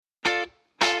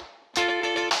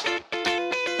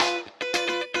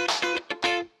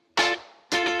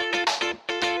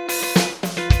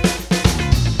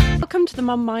to the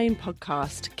Mum Mind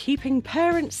podcast, keeping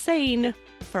parents sane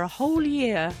for a whole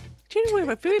year. Do you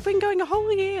know we've been going a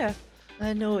whole year?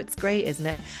 I know, it's great, isn't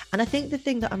it? And I think the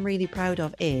thing that I'm really proud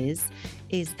of is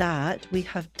that we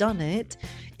have done it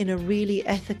in a really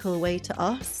ethical way to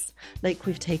us. Like,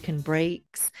 we've taken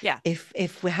breaks. Yeah.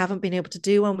 If we haven't been able to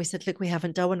do one, we said, look, we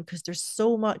haven't done one, because there's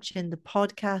so much in the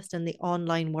podcast and the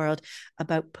online world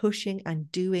about pushing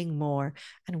and doing more.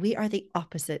 And we are the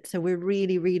opposite. So we're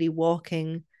really, really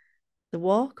walking the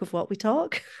walk of what we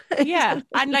talk. Yeah.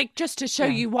 And like, just to show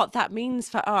you what that means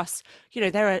for us, you know,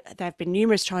 there have been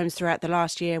numerous times throughout the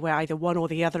last year where either one or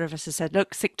the other of us has said,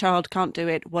 look, sick child, can't do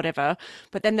it, whatever.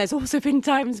 But then there's also been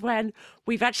times when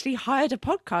we've actually hired a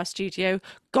podcast studio,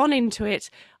 gone into it,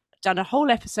 done a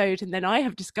whole episode, and then I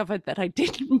have discovered that I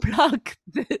didn't plug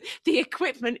the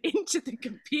equipment into the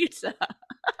computer.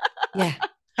 Yeah.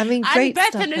 I mean, great and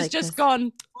stuff Bethan has like just this.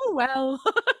 gone, oh, well.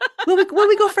 Will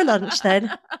we go for lunch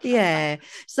then? Yeah.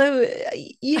 So,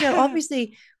 you know,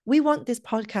 obviously we want this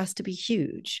podcast to be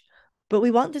huge, but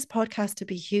we want this podcast to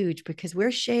be huge because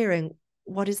we're sharing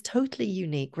what is totally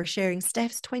unique. We're sharing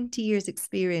Steph's 20 years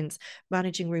experience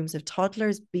managing rooms of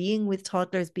toddlers, being with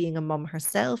toddlers, being a mum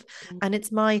herself. And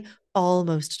it's my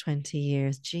almost 20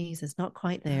 years, Jesus, not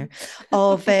quite there,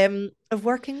 of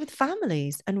working with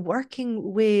families and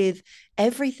working with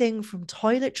everything from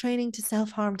toilet training to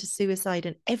self-harm to suicide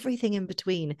and everything in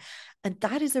between. And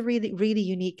that is a really, really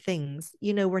unique thing.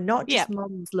 You know, we're not just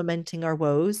mums lamenting our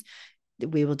woes.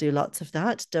 We will do lots of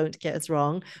that, don't get us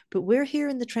wrong, but we're here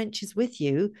in the trenches with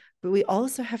you. But we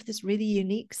also have this really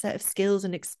unique set of skills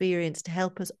and experience to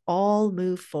help us all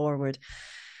move forward.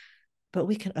 But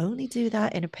we can only do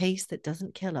that in a pace that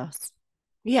doesn't kill us.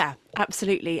 Yeah,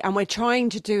 absolutely. And we're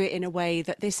trying to do it in a way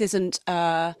that this isn't,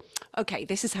 okay,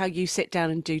 this is how you sit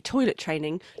down and do toilet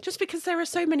training, just because there are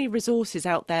so many resources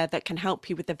out there that can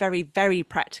help you with the very, very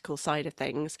practical side of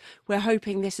things. We're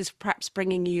hoping this is perhaps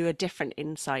bringing you a different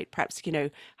insight, perhaps, you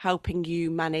know, helping you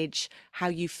manage how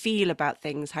you feel about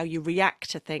things, how you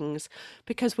react to things,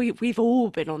 because we've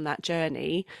all been on that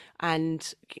journey.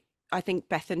 And I think,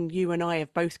 Bethan, you and I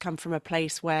have both come from a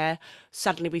place where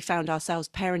suddenly we found ourselves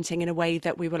parenting in a way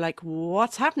that we were like,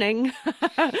 what's happening?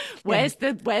 Where's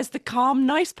the calm,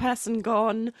 nice person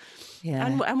gone? Yeah.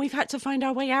 And we've had to find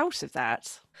our way out of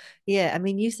that. Yeah, I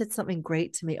mean, you said something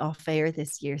great to me off air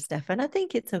this year, Stefan. I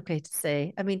think it's okay to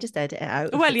say. I mean, just edit it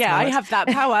out. Well, yeah, I have that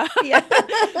power. Yeah.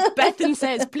 Bethan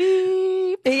says,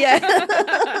 bleep. Yeah.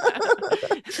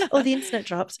 Oh, the internet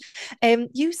dropped.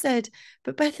 You said,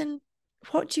 but Bethan,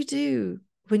 what do you do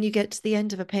when you get to the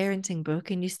end of a parenting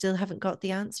book and you still haven't got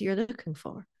the answer you're looking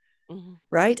for? Mm-hmm.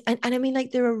 Right. And I mean,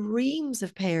 like, there are reams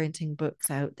of parenting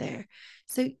books out there.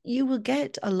 So you will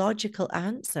get a logical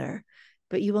answer,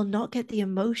 but you will not get the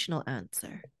emotional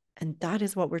answer. And that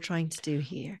is what we're trying to do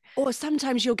here. Or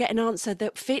sometimes you'll get an answer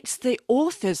that fits the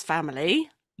author's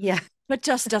family. Yeah. But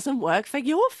just doesn't work for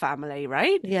your family,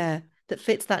 right? Yeah. That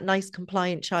fits that nice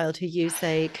compliant child who you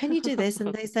say, can you do this?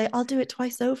 And they say, I'll do it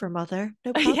twice over, mother.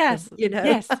 No problem. Yes. You know?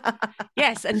 Yes.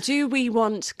 Yes. And do we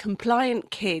want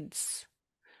compliant kids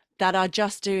that are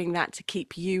just doing that to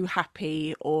keep you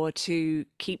happy or to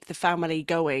keep the family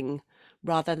going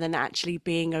rather than actually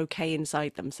being okay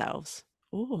inside themselves?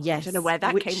 Oh, yes. I don't know where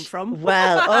that came from.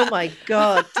 Well, oh my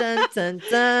God. Dun, dun,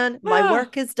 dun. My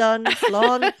work is done.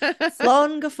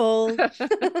 Slán gafol.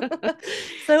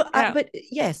 So, but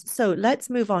yes, so let's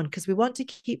move on because we want to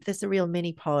keep this a real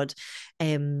mini pod.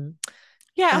 Yeah,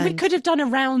 and we could have done a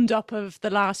roundup of the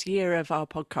last year of our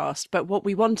podcast, but what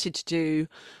we wanted to do,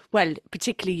 well,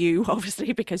 particularly you,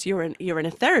 obviously, because you're in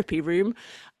a therapy room,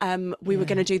 we were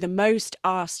going to do the most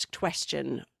asked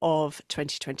question of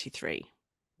 2023.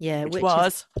 Yeah, which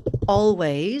was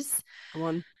always,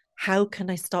 one. How can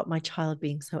I stop my child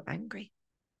being so angry?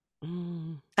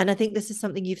 And I think this is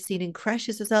something you've seen in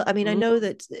creches as well. I mean, I know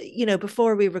that, you know,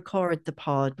 before we record the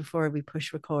pod, before we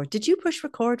push record, did you push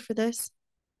record for this?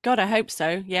 God, I hope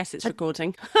so. Yes, it's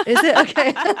recording. Is it? Okay.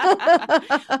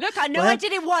 Look, I know I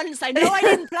did it once. I know I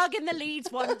didn't plug in the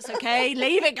leads once. Okay,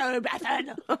 leave it go,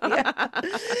 Bethan.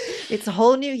 It's a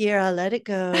whole new year. I'll let it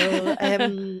go.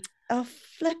 I'll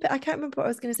flip it. I can't remember what I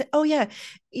was going to say. Oh, yeah.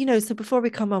 You know, so before we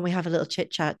come on, we have a little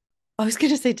chit chat. I was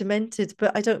going to say demented,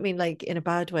 but I don't mean like in a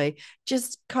bad way.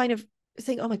 Just kind of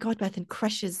think, oh my God, Bethan,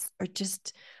 creches are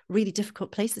just really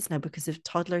difficult places now because of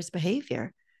toddlers'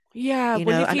 behavior. Yeah,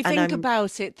 well, if you think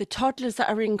about it, the toddlers that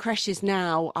are in creches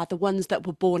now are the ones that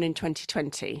were born in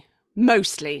 2020,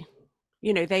 mostly.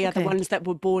 They are the Okay. ones that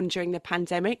were born during the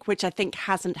pandemic, which I think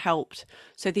hasn't helped.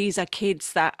 So these are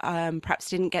kids that perhaps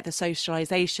didn't get the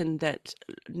socialization that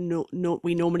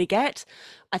we normally get.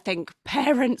 I think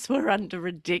parents were under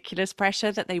ridiculous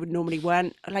pressure that they would normally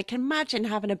weren't. Like, imagine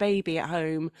having a baby at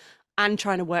home and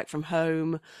trying to work from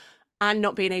home and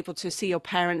not being able to see your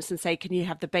parents and say, can you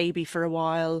have the baby for a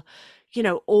while?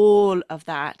 All of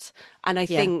that. And I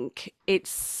Yeah. think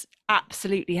it's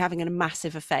absolutely having a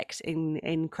massive effect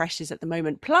in creches at the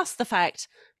moment. Plus the fact,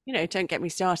 don't get me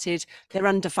started, they're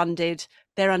underfunded,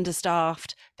 they're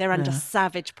understaffed, they're under Yeah.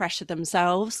 savage pressure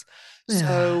themselves. Yeah.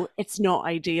 So it's not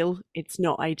ideal. It's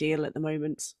not ideal at the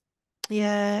moment.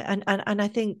 Yeah. And I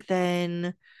think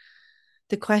then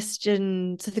the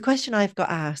question I've got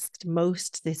asked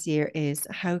most this year is,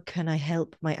 how can I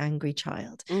help my angry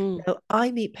child? Mm, Now,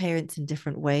 I meet parents in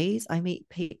different ways. I meet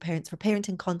parents for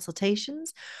parenting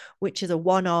consultations, which is a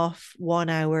one-off, 1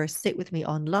 hour, sit with me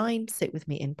online, sit with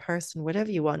me in person,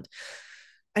 whatever you want.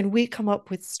 And we come up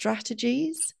with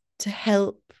strategies to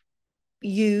help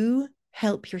you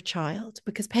help your child,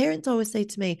 because parents always say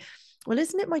to me, well,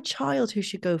 isn't it my child who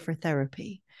should go for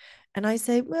therapy? And I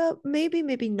say, well, maybe,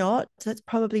 maybe not. That's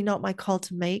probably not my call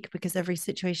to make, because every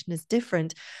situation is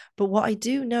different. But what I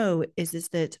do know is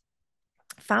that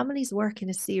families work in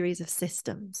a series of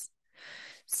systems.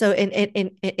 So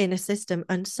in a system,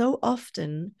 and so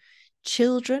often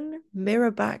children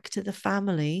mirror back to the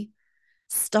family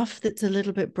stuff that's a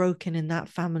little bit broken in that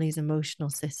family's emotional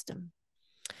system.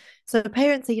 So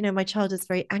parents say, my child is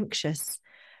very anxious,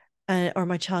 or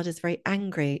my child is very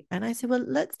angry. And I say, well,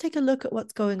 let's take a look at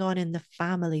what's going on in the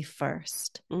family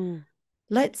first. mm.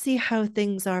 Let's see how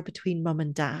things are between mum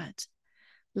and dad.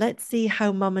 Let's see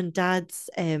how mum and dad's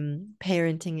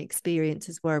parenting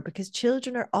experiences were, because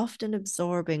children are often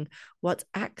absorbing what's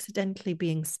accidentally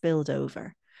being spilled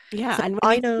over. Yeah, So and when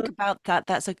I you know, think about that,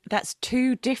 that's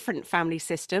two different family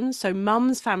systems. So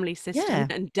mum's family system yeah,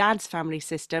 and dad's family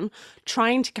system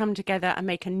trying to come together and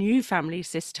make a new family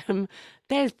system.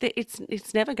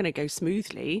 It's never going to go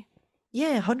smoothly.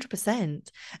 yeah,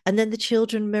 100%. And then the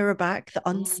children mirror back the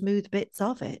Mm. unsmooth bits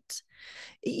of it.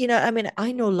 I mean,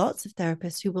 I know lots of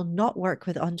therapists who will not work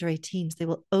with under 18s. They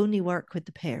will only work with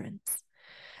the parents.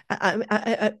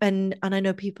 And I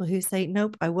know people who say,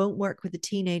 nope, I won't work with the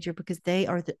teenager because they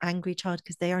are the angry child,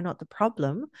 because they are not the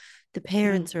problem. The Mm.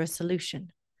 parents are a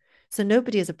solution. So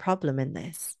nobody is a problem in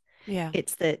this. Yeah.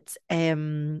 It's that,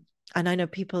 and I know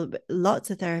people, lots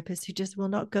of therapists who just will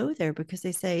not go there because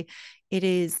they say it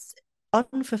is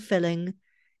unfulfilling.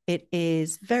 It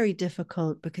is very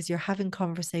difficult because you're having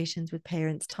conversations with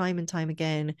parents time and time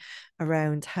again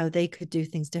around how they could do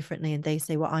things differently. And they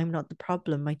say, well, I'm not the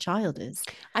problem, my child is.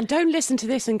 And don't listen to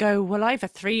this and go, well, I have a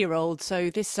 3-year-old, so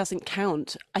this doesn't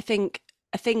count. I think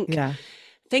Yeah.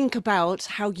 think about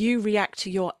how you react to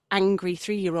your angry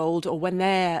 3-year-old or when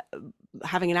they're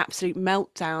having an absolute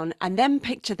meltdown, and then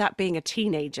picture that being a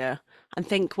teenager and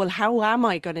think, well, how am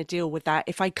I going to deal with that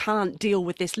if I can't deal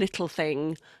with this little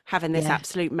thing having this Yeah.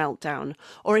 absolute meltdown?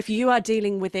 Or if you are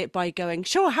dealing with it by going,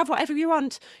 sure, have whatever you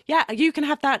want. Yeah, you can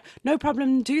have that. No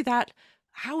problem. Do that.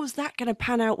 How is that going to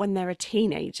pan out when they're a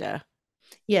teenager?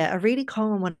 Yeah. A really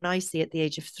common one I see at the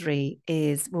age of 3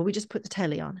 is, well, we just put the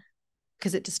telly on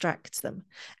because it distracts them.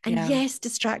 And Yeah. yes,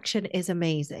 distraction is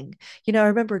amazing. I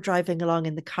remember driving along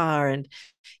in the car, and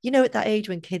at that age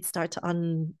when kids start to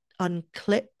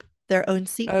unclip their own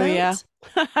Oh, yeah. seatbelt,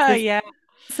 because Yeah.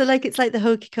 so like it's like the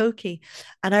hokey cokey.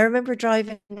 And I remember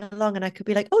driving along and I could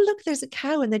be like, oh, look, there's a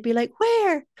cow. And they'd be like,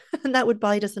 where? And that would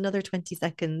bide us another 20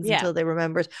 seconds Yeah. until they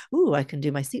remembered, oh, I can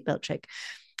do my seatbelt trick.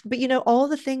 But all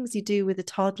the things you do with a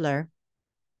toddler,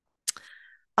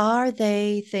 are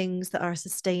they things that are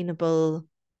sustainable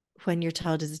when your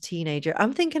child is a teenager?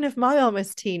 I'm thinking of my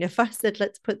almost teen. If I said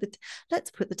let's put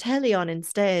the telly on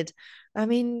instead, I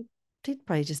mean, he'd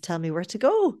probably just tell me where to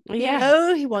go.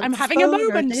 Yeah. He I'm wants his having a phone or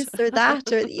moment. this or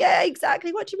that, or yeah,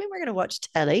 exactly. What do you mean we're going to watch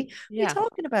telly? What are you Yeah.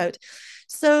 talking about?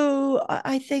 So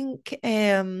I think,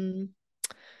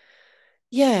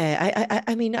 yeah,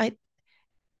 I mean,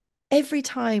 every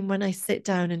time when I sit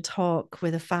down and talk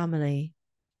with a family,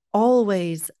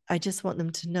 always I just want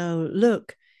them to know,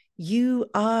 look, you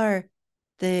are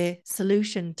the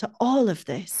solution to all of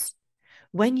this.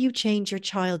 When you change, your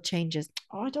child changes.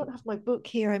 Oh, I don't have my book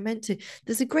here. I meant to.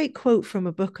 There's a great quote from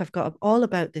a book I've got all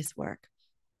about this work.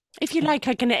 If you like,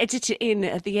 I can edit it in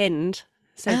at the end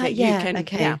so that you Yeah, can, yeah,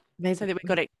 okay. so Maybe. that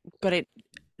we got it.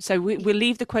 So we'll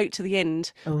leave the quote to the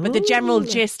end, but the general Oh,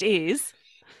 gist is,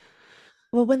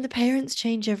 well, when the parents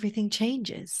change, everything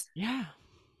changes. yeah,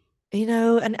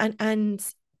 And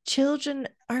children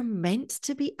are meant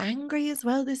to be angry as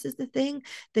well. This is the thing.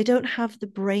 They don't have the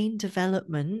brain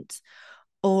development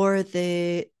or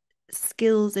the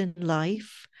skills in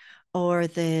life or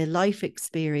the life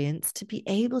experience to be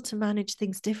able to manage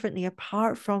things differently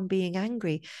apart from being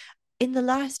angry. In the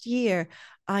last year,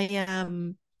 I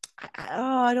am,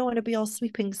 I don't want to be all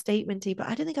sweeping statementy, but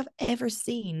I don't think I've ever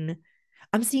seen.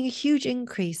 I'm seeing a huge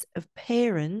increase of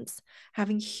parents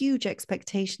having huge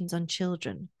expectations on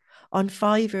children, on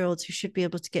 5-year-olds who should be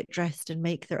able to get dressed and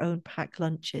make their own packed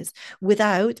lunches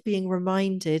without being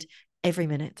reminded every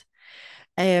minute.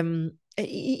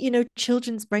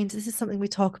 Children's brains, this is something we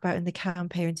talk about in the calm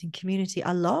parenting community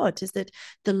a lot, is that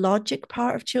the logic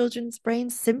part of children's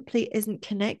brains simply isn't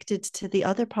connected to the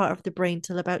other part of the brain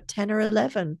till about 10 or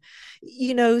 11.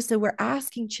 So we're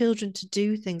asking children to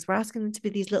do things, we're asking them to be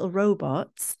these little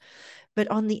robots, but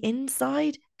on the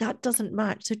inside that doesn't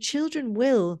match. So children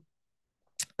will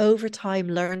over time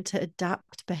learn to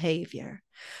adapt behavior,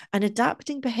 and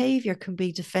adapting behavior can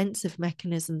be defensive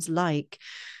mechanisms like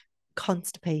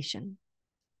constipation,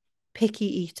 picky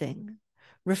eating,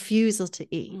 refusal to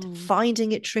eat,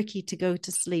 finding it tricky to go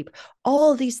to sleep,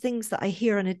 all these things that I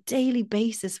hear on a daily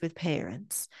basis with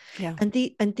parents. Yeah.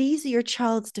 And these are your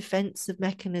child's defensive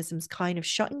mechanisms kind of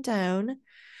shutting down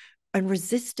and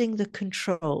resisting the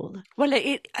control. Well,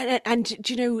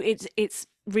 it's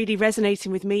really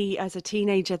resonating with me as a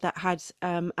teenager that had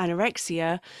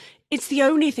anorexia. It's the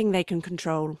only thing they can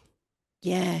control.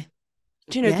 Yeah.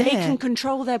 They can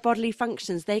control their bodily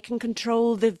functions. They can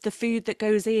control the food that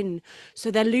goes in. So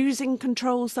they're losing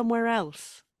control somewhere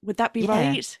else. Would that be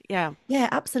right? Yeah. Yeah,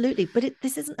 absolutely. But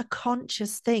this isn't a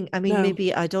conscious thing. I mean,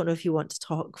 maybe, I don't know if you want to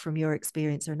talk from your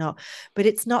experience or not, but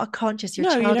it's not a conscious. Your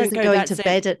child isn't going to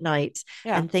bed at night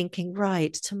and thinking,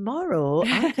 right, tomorrow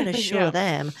I'm going to show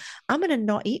them, I'm going to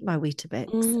not eat my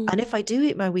Weetabix. And if I do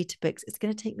eat my Weetabix, it's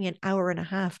going to take me an hour and a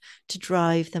half to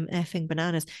drive them effing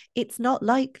bananas. It's not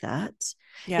like that.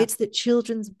 Yeah. It's that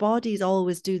children's bodies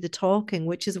always do the talking,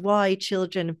 which is why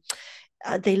children,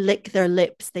 they lick their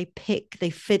lips, they pick, they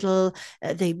fiddle,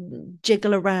 they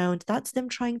jiggle around. That's them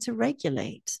trying to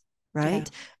regulate, right?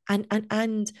 Yeah.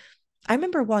 And I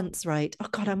remember once, right? Oh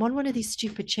God, I'm on one of these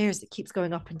stupid chairs that keeps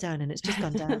going up and down, and it's just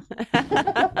gone down.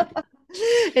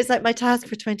 It's like my task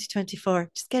for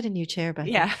 2024: just get a new chair back.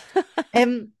 Yeah.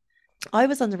 I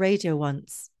was on the radio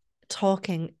once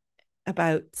talking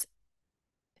about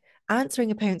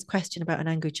answering a parent's question about an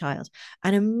angry child.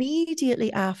 And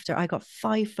immediately after, I got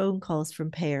 5 phone calls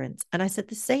from parents. And I said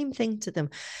the same thing to them.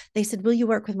 They said, will you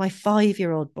work with my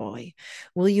 5-year-old boy?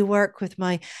 Will you work with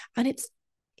my... And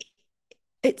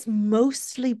it's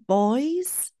mostly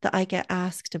boys that I get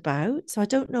asked about. So I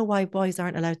don't know why boys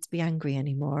aren't allowed to be angry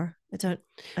anymore. I don't.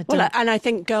 Well, and I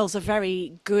think girls are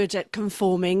very good at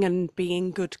conforming and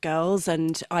being good girls.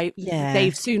 And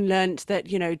they've soon learned that,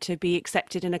 to be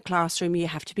accepted in a classroom, you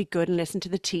have to be good and listen to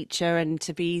the teacher and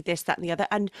to be this, that, and the other.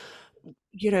 And,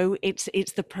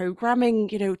 it's the programming,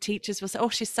 teachers will say, oh,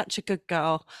 she's such a good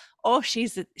girl. Oh,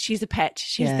 she's a pet.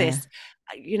 She's this,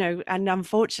 and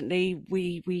unfortunately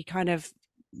we kind of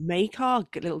make our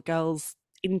little girls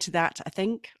into that, I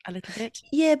think, a little bit.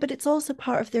 Yeah, but it's also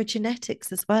part of their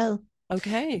genetics as well.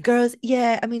 Okay. Girls,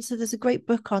 yeah. I mean, so there's a great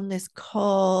book on this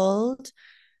called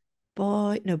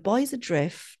Boys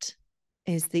Adrift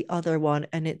is the other one,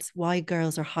 and it's Why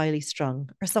Girls Are Highly Strung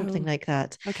or something like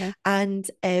that. Okay. And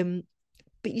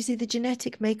but you see, the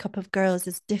genetic makeup of girls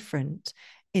is different.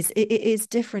 It is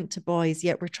different to boys,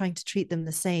 yet we're trying to treat them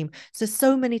the same.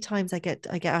 So many times I get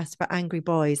asked about angry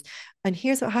boys, and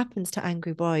here's what happens to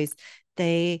angry boys: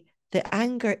 the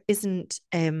anger isn't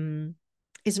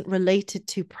related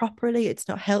to properly. It's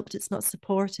not helped. It's not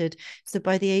supported. So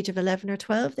by the age of 11 or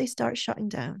 12, they start shutting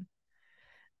down.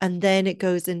 And then it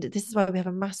goes into, this is why we have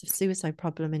a massive suicide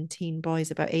problem in teen boys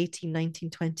about 18,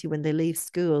 19, 20. When they leave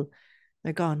school,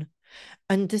 they're gone.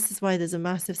 And this is why there's a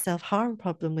massive self-harm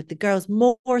problem with the girls,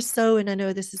 more so, and I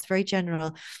know this is very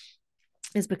general,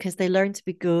 is because they learn to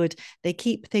be good, they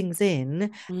keep things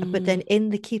in, but then in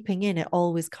the keeping in, it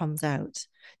always comes out.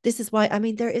 This is why, I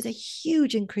mean, there is a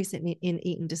huge increase in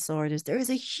eating disorders. There is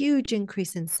a huge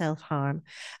increase in self-harm,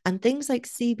 and things like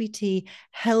CBT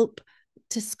help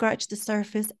to scratch the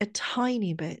surface a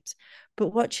tiny bit.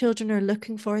 But what children are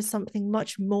looking for is something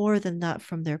much more than that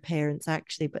from their parents,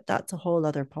 actually. But that's a whole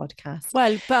other podcast.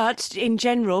 Well, but in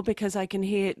general, because I can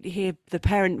hear the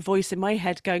parent voice in my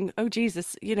head going, oh,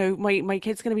 Jesus, my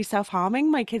kid's going to be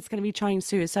self-harming. My kid's going to be trying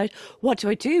suicide. What do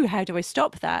I do? How do I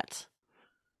stop that?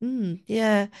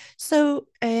 Yeah. So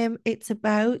it's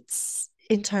about,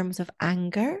 in terms of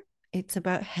anger, It's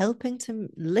about helping to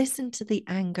listen to the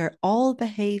anger. All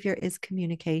behavior is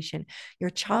communication. Your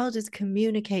child is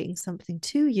communicating something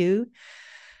to you.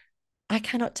 I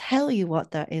cannot tell you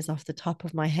what that is off the top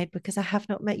of my head because I have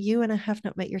not met you and I have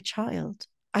not met your child.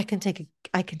 I can take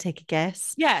a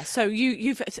guess. Yeah, so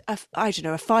you've I don't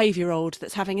know, a 5-year-old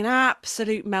that's having an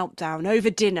absolute meltdown over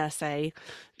dinner, say,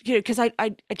 because I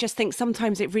just think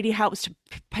sometimes it really helps to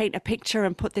paint a picture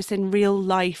and put this in real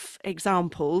life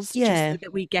examples, just so Yeah.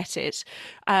 that we get it.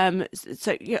 So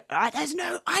there's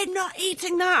no, I'm not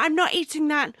eating that, I'm not eating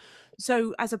that.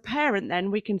 So as a parent, then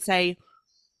we can say,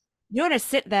 you're going to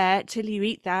sit there till you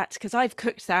eat that because I've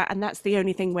cooked that and that's the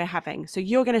only thing we're having. So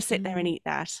you're going to sit there and Mm. eat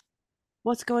that.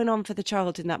 What's going on for the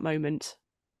child in that moment?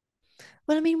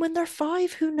 Well, I mean, when they're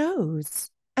 5, who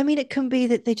knows? I mean, it can be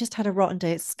that they just had a rotten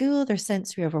day at school. They're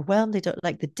sensory overwhelmed. They don't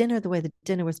like the dinner. The way the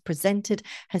dinner was presented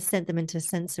has sent them into a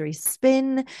sensory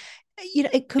spin.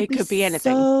 It could It be could be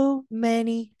anything. so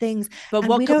many things. But And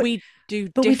what we could don't, we do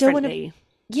but we don't want to, differently?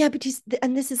 yeah, but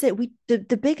and this is it.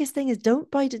 The biggest thing is don't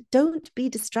be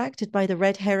distracted by the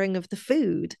red herring of the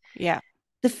food. Yeah.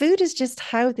 The food is just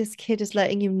how this kid is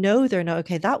letting you know they're not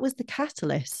okay. That was the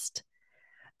catalyst.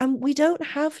 And we don't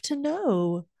have to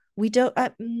know. We don't,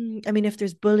 I mean, if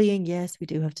there's bullying, yes, we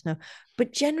do have to know.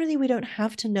 But generally, we don't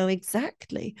have to know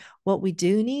exactly. What we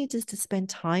do need is to spend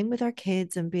time with our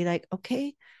kids and be like,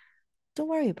 okay, don't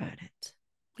worry about it.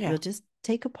 Yeah. We'll just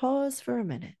take a pause for a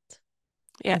minute.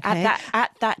 Yeah. Okay.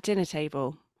 At that dinner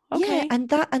table. Yeah. Okay. And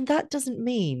that doesn't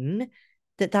mean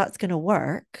that that's going to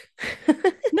work, you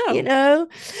No. know,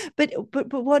 but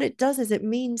what it does is it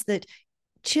means that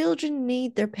children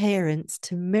need their parents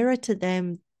to mirror to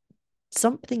them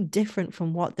something different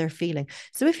from what they're feeling.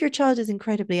 So if your child is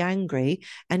incredibly angry,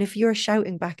 and if you're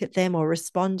shouting back at them or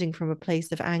responding from a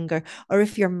place of anger, or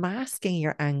if you're masking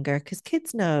your anger, because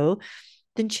kids know,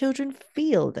 then children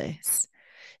feel this.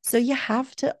 So you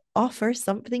have to offer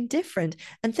something different.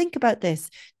 And think about this,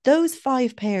 those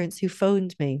 5 parents who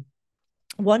phoned me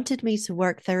wanted me to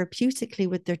work therapeutically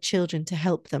with their children to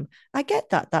help them. I get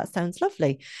that. That sounds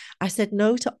lovely. I said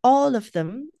no to all of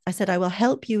them. I said, I will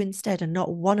help you instead. And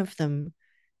not one of them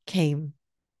came,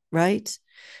 right?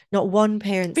 Not one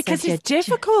parent Because said, yeah,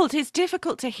 it's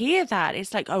difficult to hear that.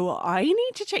 It's like, oh, well, I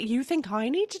need to change. You think I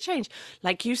need to change?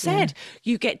 Like you yeah, said,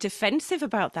 you get defensive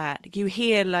about that. You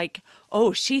hear like,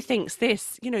 oh, she thinks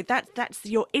this, that's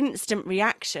your instant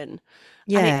reaction.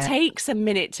 And it yeah. takes a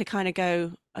minute to kind of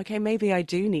go, okay, maybe I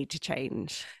do need to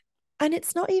change. And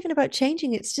it's not even about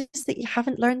changing, it's just that you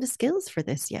haven't learned the skills for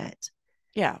this yet.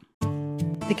 Yeah.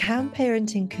 The Calm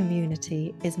Parenting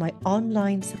community is my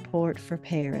online support for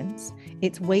parents.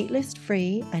 It's waitlist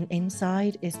free, and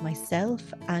inside is myself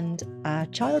and a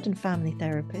child and family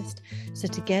therapist. So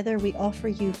together we offer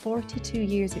you 42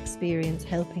 years experience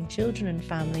helping children and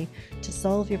family to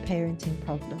solve your parenting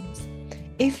problems.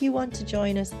 If you want to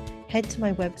join us, head to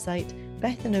my website,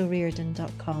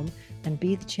 bethanoreardon.com, and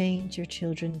be the change your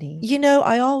children need.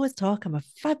 I always talk I'm a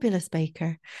fabulous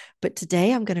baker, but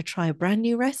today I'm going to try a brand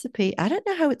new recipe. I don't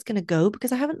know how it's going to go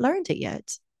because I haven't learned it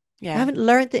yet. I Yeah. haven't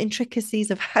learned the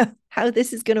intricacies of how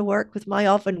this is going to work with my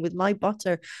oven, with my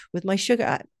butter, with my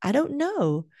sugar. I don't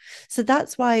know. So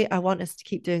that's why I want us to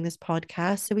keep doing this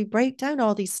podcast. So we break down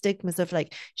all these stigmas of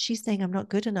like, she's saying I'm not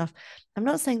good enough. I'm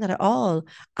not saying that at all.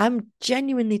 I'm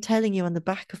genuinely telling you on the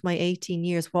back of my 18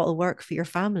 years what will work for your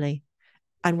family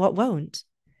and what won't,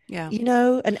 Yeah.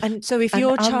 and So and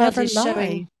I'll never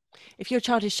lie. if your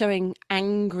child is showing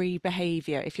angry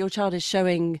behavior, if your child is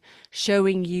showing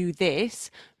you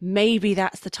this, maybe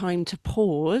that's the time to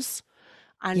pause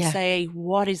and Yeah. say,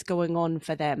 what is going on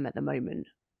for them at the moment?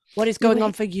 What is Yeah. going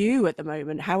on for you at the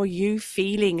moment? How are you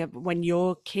feeling when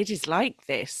your kid is like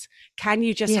this? Can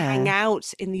you just hang Yeah.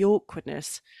 out in the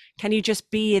awkwardness? Can you just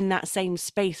be in that same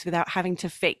space without having to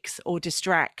fix or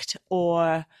distract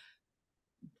or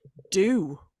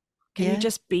do? Can you Yeah.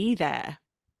 just be there?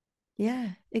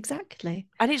 Yeah. Exactly.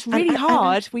 And it's And really and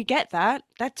hard. We get that.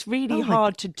 That's really oh my,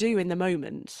 hard to do in the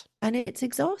moment. and it's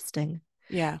exhausting.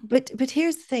 Yeah. But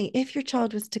here's the thing: if your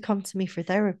child was to come to me for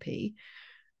therapy,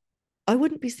 I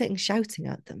wouldn't be sitting shouting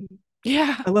at them.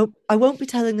 Yeah. I won't be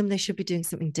telling them they should be doing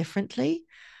something differently.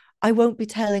 I won't be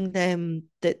telling them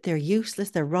that they're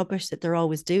useless, they're rubbish, that they're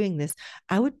always doing this.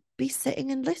 I would be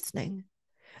sitting and listening.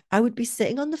 I would be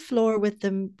sitting on the floor with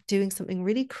them doing something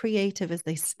really creative as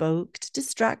they spoke to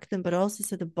distract them, but also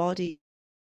so the body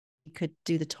could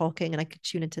do the talking and I could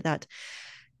tune into that.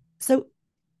 So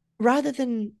rather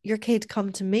than your kid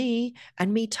come to me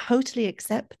and me totally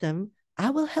accept them, I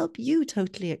will help you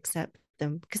totally accept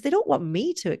them because they don't want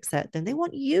me to accept them. They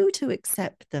want you to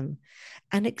accept them.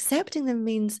 And accepting them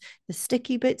means the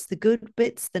sticky bits, the good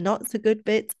bits, the not so good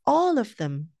bits, all of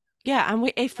them. Yeah,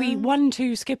 and if we one,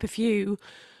 two, skip a few,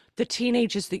 the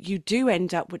teenagers that you do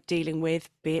end up with dealing with,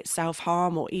 be it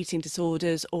self-harm or eating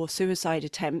disorders or suicide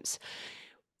attempts,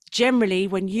 generally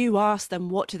when you ask them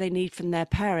what do they need from their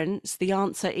parents, the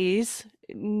answer is,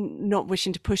 not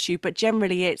wishing to push you, but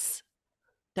generally it's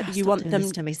that you want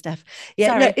them to me, Steph. Yeah,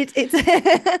 sorry. no, it's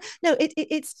no,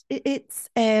 it's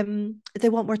they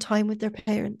want more time with their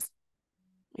parents.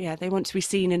 Yeah, they want to be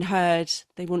seen and heard.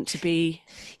 They want to be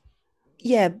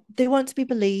they want to be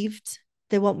believed.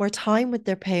 They want more time with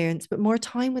their parents, but more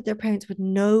time with their parents with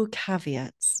no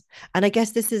caveats. And I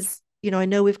guess this is, I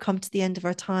know we've come to the end of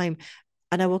our time,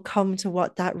 and I will come to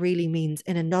what that really means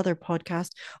in another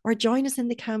podcast, or join us in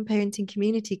the Calm Parenting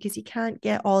community, because you can't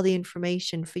get all the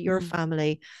information for your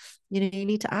family. You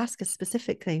need to ask us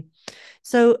specifically.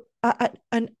 So,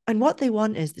 and what they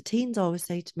want is, the teens always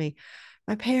say to me,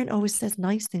 my parent always says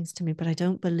nice things to me, but I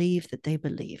don't believe that they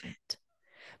believe it.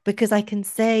 Because I can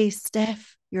say,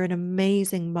 Steph, you're an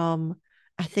amazing mom.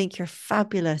 I think you're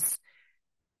fabulous.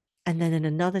 And then in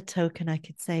another token, I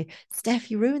could say,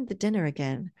 Steph, you ruined the dinner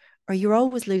again, or you're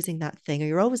always losing that thing, or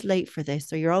you're always late for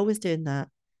this, or you're always doing that,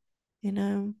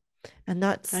 and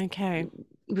that's okay.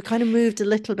 We kind of moved a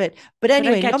little bit. But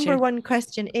anyway, number one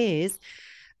question is,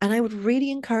 and I would really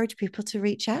encourage people to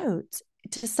reach out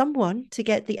to someone to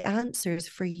get the answers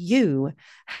for you.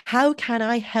 How can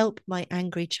I help my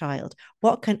angry child?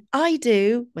 What can I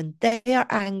do when they are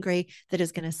angry that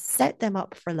is going to set them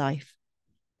up for life?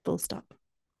 Full stop.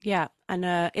 Yeah, and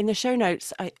in the show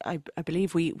notes, I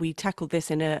believe we tackled this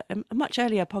in a much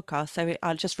earlier podcast, so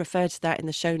I'll just refer to that in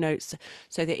the show notes,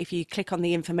 so that if you click on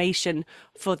the information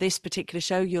for this particular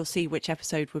show, you'll see which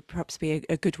episode would perhaps be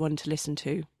a good one to listen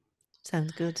to.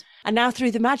 Sounds good. And now, through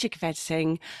the magic of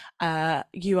editing,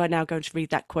 you are now going to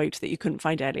read that quote that you couldn't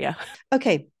find earlier.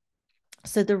 Okay,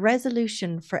 so the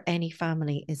resolution for any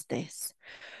family is this: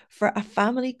 for a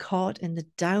family caught in the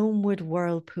downward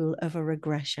whirlpool of a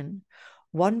regression,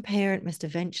 one parent must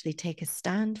eventually take a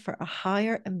stand for a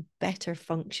higher and better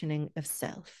functioning of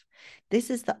self. This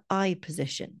is the I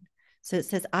position. So it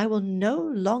says, I will no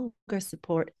longer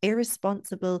support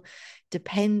irresponsible,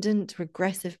 dependent,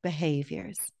 regressive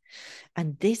behaviors.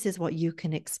 And this is what you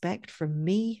can expect from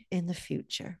me in the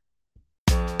future.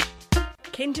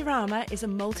 Kinderama is a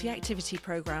multi-activity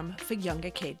program for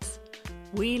younger kids.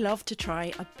 We love to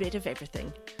try a bit of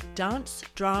everything: dance,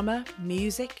 drama,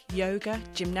 music, yoga,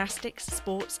 gymnastics,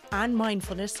 sports, and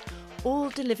mindfulness, all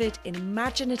delivered in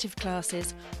imaginative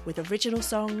classes with original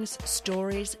songs,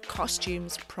 stories,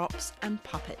 costumes, props, and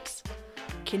puppets.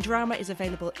 Kinderama is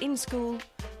available in school,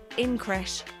 in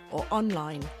creche, or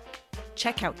online.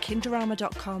 Check out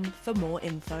kinderama.com for more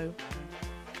info.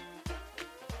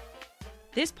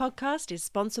 This podcast is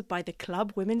sponsored by the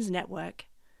Club Women's Network.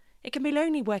 It can be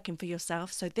lonely working for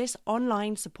yourself, so this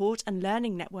online support and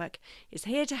learning network is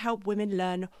here to help women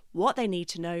learn what they need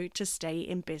to know to stay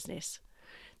in business.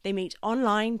 They meet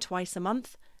online twice a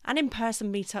month and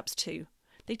in-person meetups too.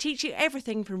 They teach you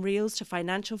everything from reels to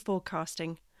financial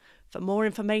forecasting. For more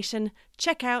information,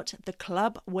 check out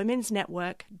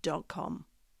theclubwomensnetwork.com.